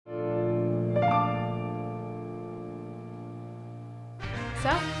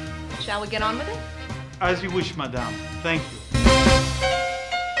So, shall we get on with it? As you wish, madame. Thank you.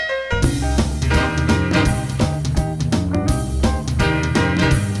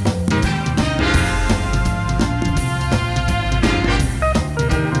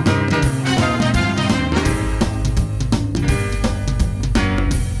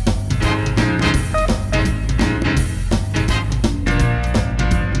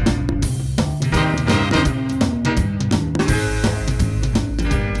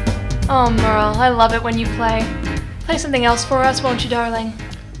 Oh, Merle, I love it when you play. Play something else for us, won't you, darling?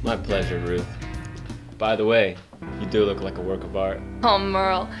 My pleasure, Ruth. By the way, you do look like a work of art. Oh,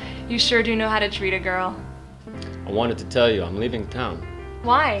 Merle, you sure do know how to treat a girl. I wanted to tell you I'm leaving town.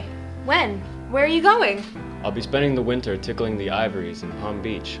 Why? When? Where are you going? I'll be spending the winter tickling the ivories in Palm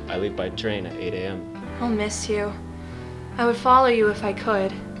Beach. I leave by train at 8 a.m. I'll miss you. I would follow you if I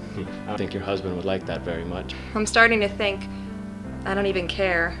could. I don't think your husband would like that very much. I'm starting to think I don't even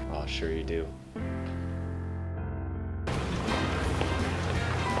care. Oh, sure you do.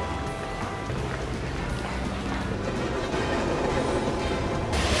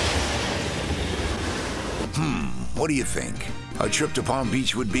 What do you think? A trip to Palm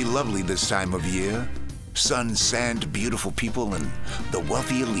Beach would be lovely this time of year. Sun, sand, beautiful people, and the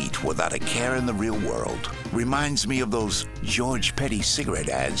wealthy elite without a care in the real world. Reminds me of those George Petty cigarette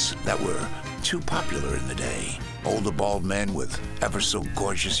ads that were too popular in the day. Older bald men with ever so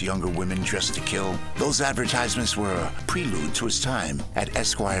gorgeous younger women dressed to kill. Those advertisements were a prelude to his time at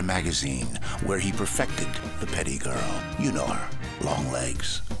Esquire magazine, where he perfected the petty girl. You know her. Long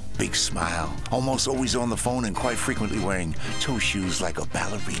legs, big smile, almost always on the phone and quite frequently wearing toe shoes like a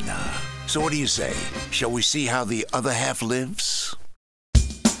ballerina. So what do you say? Shall we see how the other half lives?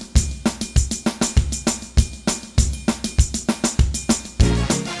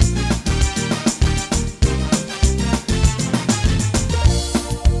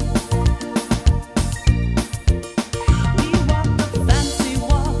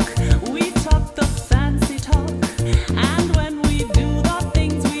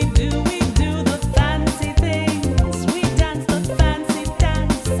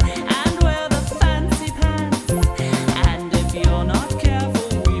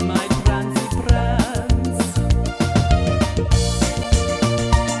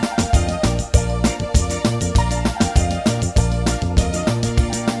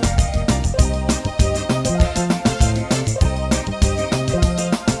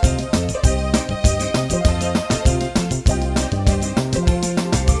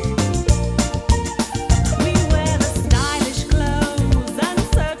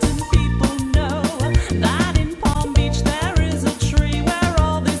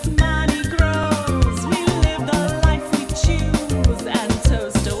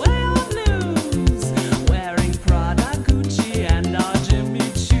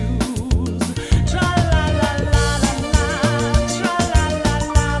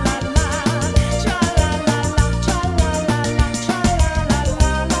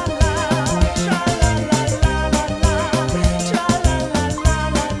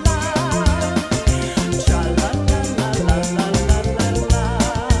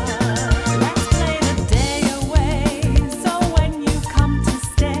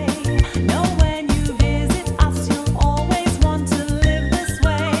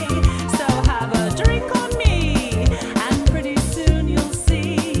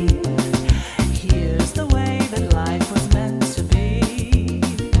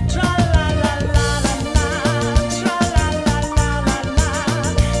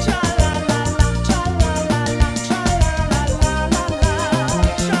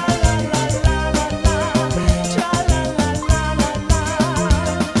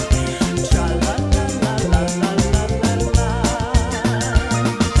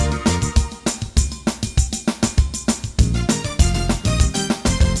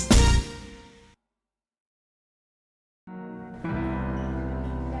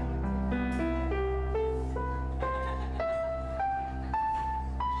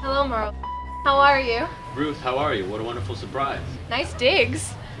 Hello, Merle. How are you? Ruth, how are you? What a wonderful surprise. Nice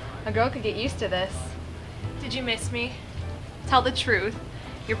digs. A girl could get used to this. Did you miss me? Tell the truth.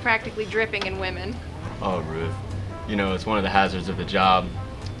 You're practically dripping in women. Oh, Ruth. You know, it's one of the hazards of the job.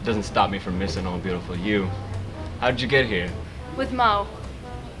 It doesn't stop me from missing all beautiful you. How did you get here? With Mo.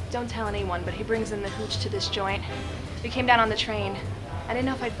 Don't tell anyone, but he brings in the hooch to this joint. We came down on the train. I didn't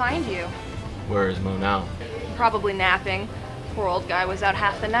know if I'd find you. Where is Mo now? Probably napping. Poor old guy was out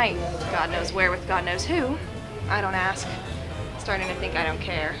half the night. God knows where with God knows who. I don't ask. Starting to think I don't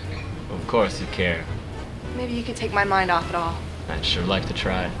care. Of course you care. Maybe you could take my mind off it all. I'd sure like to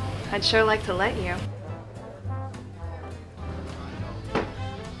try. I'd sure like to let you.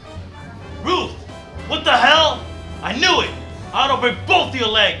 What the hell? I knew it! I ought to break both your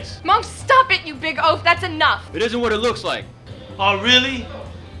legs! Mo, stop it, you big oaf. That's enough. It isn't what it looks like. Oh, really?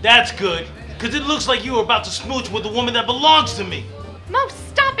 That's good. Because it looks like you were about to smooch with a woman that belongs to me. Mo,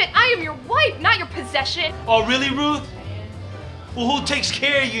 stop it. I am your wife, not your possession. Oh, really, Ruth? Well, who takes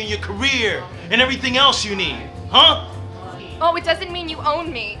care of you in your career and everything else you need? Huh? Oh, it doesn't mean you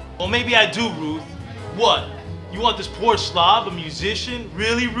own me. Well, maybe I do, Ruth. What? You want this poor slob, a musician?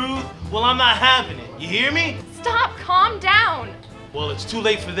 Really, Ruth? Well, I'm not having it. You hear me? Stop, calm down. Well, it's too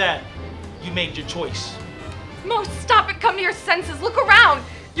late for that. You made your choice. Mo, stop it. Come to your senses. Look around.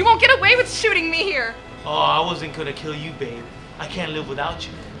 You won't get away with shooting me here. Oh, I wasn't gonna kill you, babe. I can't live without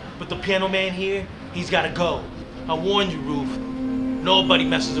you. But the piano man here, he's gotta go. I warned you, Ruth. Nobody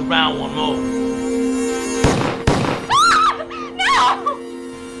messes around one more. Ah! No!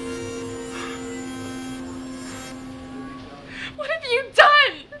 What have you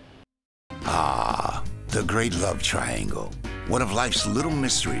done? Ah, the great love triangle. One of life's little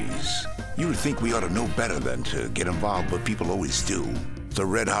mysteries. You would think we ought to know better than to get involved, but people always do. The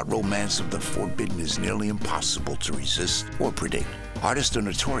red-hot romance of the forbidden is nearly impossible to resist or predict. Artists are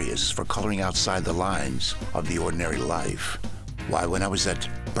notorious for coloring outside the lines of the ordinary life. Why, when I was at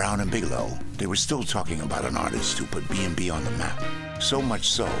Brown and Bigelow, they were still talking about an artist who put B&B on the map. So much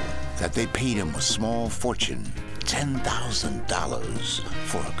so that they paid him a small fortune, $10,000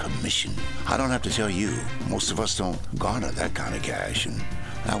 for a commission. I don't have to tell you, most of us don't garner that kind of cash, and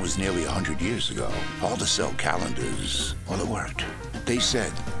that was nearly 100 years ago. All to sell calendars. Well, it worked. They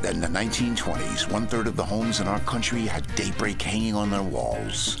said that in the 1920s, 1/3 of the homes in our country had daybreak hanging on their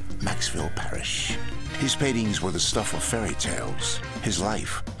walls. Maxville Parish. His paintings were the stuff of fairy tales. His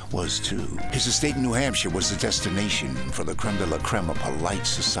life was too. His estate in New Hampshire was the destination for the creme de la creme of polite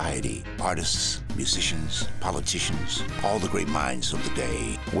society. Artists, musicians, politicians, all the great minds of the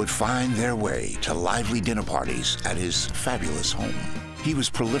day would find their way to lively dinner parties at his fabulous home. He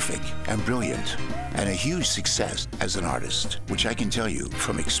was prolific and brilliant, and a huge success as an artist, which I can tell you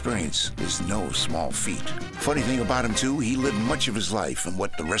from experience is no small feat. Funny thing about him too, he lived much of his life in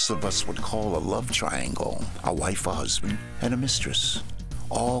what the rest of us would call a love triangle. A wife, a husband, and a mistress,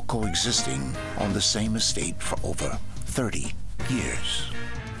 all coexisting on the same estate for over 30 years.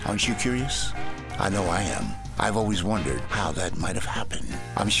 Aren't you curious? I know I am. I've always wondered how that might have happened.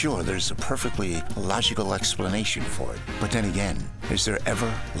 I'm sure there's a perfectly logical explanation for it. But then again, is there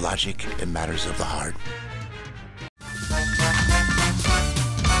ever logic in matters of the heart?